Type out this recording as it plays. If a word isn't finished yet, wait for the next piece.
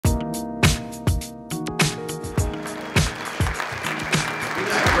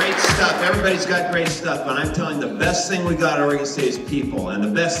stuff. Everybody's got great stuff, but I'm telling you, the best thing we got at Oregon State is people. And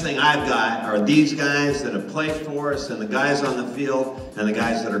the best thing I've got are these guys that have played for us, and the guys on the field, and the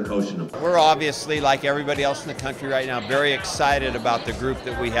guys that are coaching them. We're obviously, like everybody else in the country right now, very excited about the group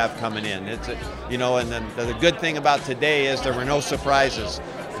that we have coming in. It's and the good thing about today is there were no surprises.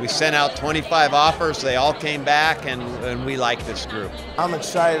 We sent out 25 offers, they all came back, and we like this group. I'm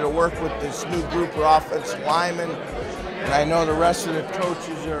excited to work with this new group of offensive linemen, and I know the rest of the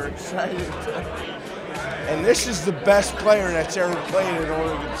coaches are excited. And this is the best player that's ever played at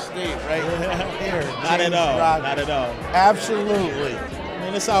Oregon State, right here. Not at all, not at all. Absolutely. I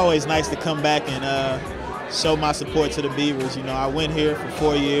mean, it's always nice to come back and show my support to the Beavers. You know, I went here for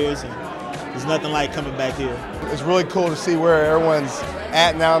 4 years, and there's nothing like coming back here. It's really cool to see where everyone's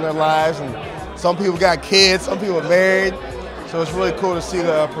at now in their lives, and some people got kids, some people are married, so it's really cool to see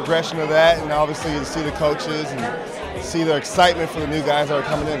the progression of that, and obviously to see the coaches and see the excitement for the new guys that are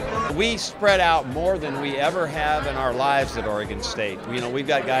coming in. We spread out more than we ever have in our lives at Oregon State. We've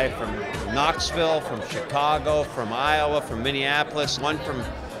got guys from Knoxville, from Chicago, from Iowa, from Minneapolis, one from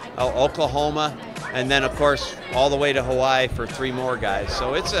Oklahoma, and then of course all the way to Hawaii for 3 more guys.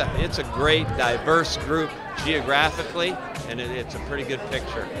 So it's a great diverse group geographically, and it's a pretty good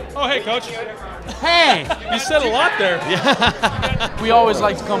picture. Oh, hey, Coach. Hey! You said a lot there. Yeah. We always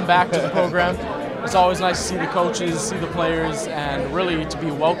like to come back to the program. It's always nice to see the coaches, see the players, and really to be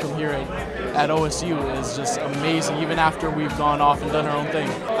welcome here at OSU is just amazing, even after we've gone off and done our own thing.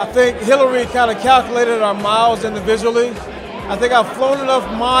 I think Hillary kind of calculated our miles individually. I think I've flown enough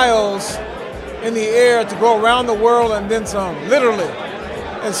miles in the air to go around the world and then some, literally.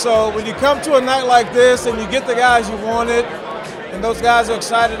 And so when you come to a night like this and you get the guys you wanted, and those guys are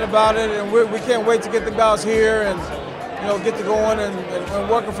excited about it, and we can't wait to get the guys here and get to going and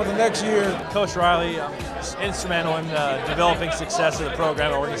working for the next year. Coach Riley is instrumental in developing success of the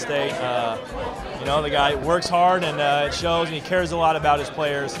program at Oregon State. The guy works hard, and it shows, and he cares a lot about his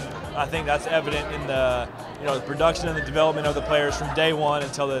players. I think that's evident in the production and the development of the players from day one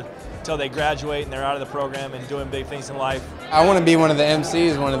until they graduate and they're out of the program and doing big things in life. I want to be one of the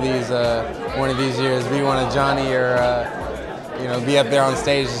MCs one of these years, be one of Johnny or be up there on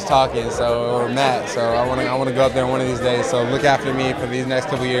stage just talking, or Matt. So I want to go up there one of these days. So look after me for these next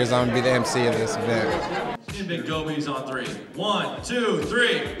couple years. I'm going to be the MC of this event. And big go bees on 3. 1, 2,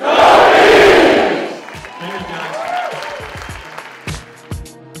 3. Go Bees! There you guys.